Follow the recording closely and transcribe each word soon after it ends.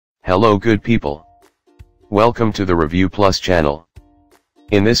Hello good people. Welcome to the Review Plus channel.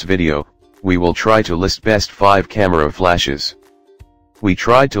 In this video, we will try to list best 5 camera flashes. We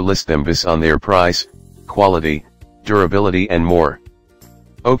tried to list them based on their price, quality, durability and more.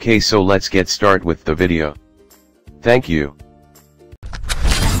 Okay, so let's get started with the video. Thank you.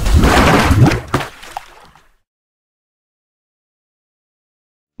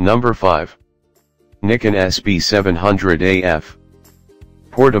 Number 5. Nikon SB700AF.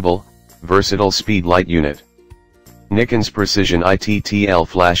 Portable, versatile speed light unit. Nikon's precision ITTL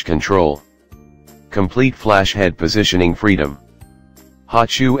flash control. Complete flash head positioning freedom. Hot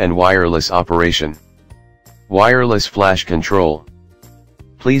shoe and wireless operation. Wireless flash control.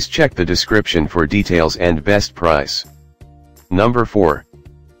 Please check the description for details and best price. Number 4.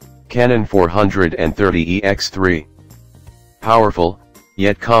 Canon 430EX3. Powerful,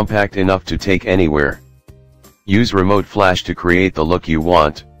 yet compact enough to take anywhere. Use remote flash to create the look you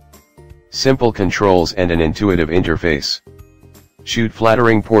want. Simple controls and an intuitive interface. Shoot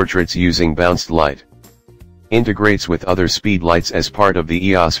flattering portraits using bounced light. Integrates with other speed lights as part of the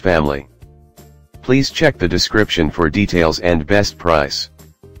EOS family. Please check the description for details and best price.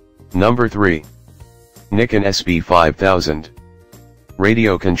 Number 3. Nikon SB5000.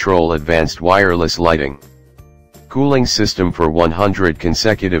 Radio control advanced wireless lighting. Cooling system for 100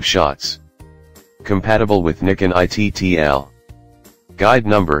 consecutive shots. Compatible with Nikon ITTL. Guide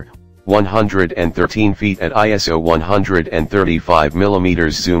number, 113 feet at ISO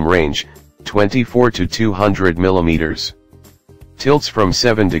 135mm zoom range, 24 to 200mm. Tilts from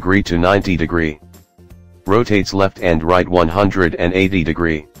 7 degree to 90 degree. Rotates left and right 180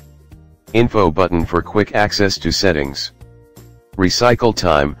 degree. Info button for quick access to settings. Recycle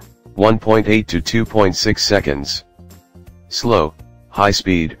time, 1.8 to 2.6 seconds. Slow, high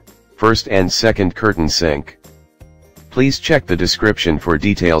speed, first and second curtain sync. Please check the description for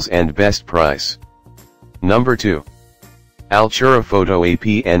details and best price. Number 2. Altura Photo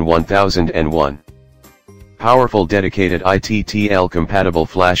APN1001. Powerful dedicated ITTL compatible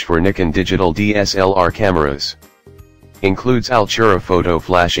flash for Nikon digital DSLR cameras. Includes Altura Photo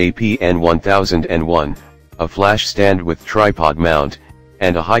Flashe APN1001, a flash stand with tripod mount,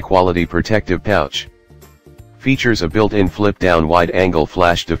 and a high-quality protective pouch. Features a built-in flip-down wide-angle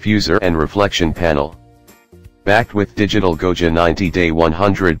flash diffuser and reflection panel. Backed with digital Goja 90-day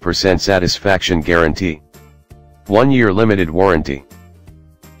 100% satisfaction guarantee. 1-year limited warranty.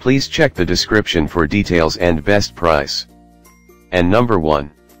 Please check the description for details and best price. And number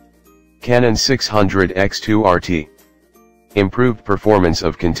 1. Canon 600X2 RT. Improved performance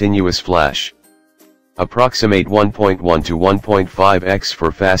of continuous flash. Approximate 1.1 to 1.5x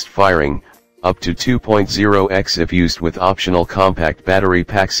for fast firing, up to 2.0x if used with optional compact battery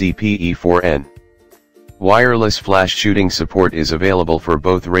pack CPE4N. Wireless flash shooting support is available for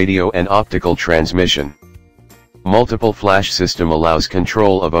both radio and optical transmission. Multiple flash system allows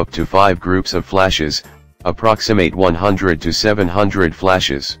control of up to 5 groups of flashes, approximate 100 to 700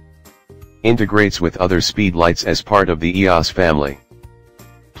 flashes. Integrates with other speed lights as part of the EOS family.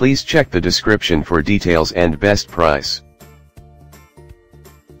 Please check the description for details and best price.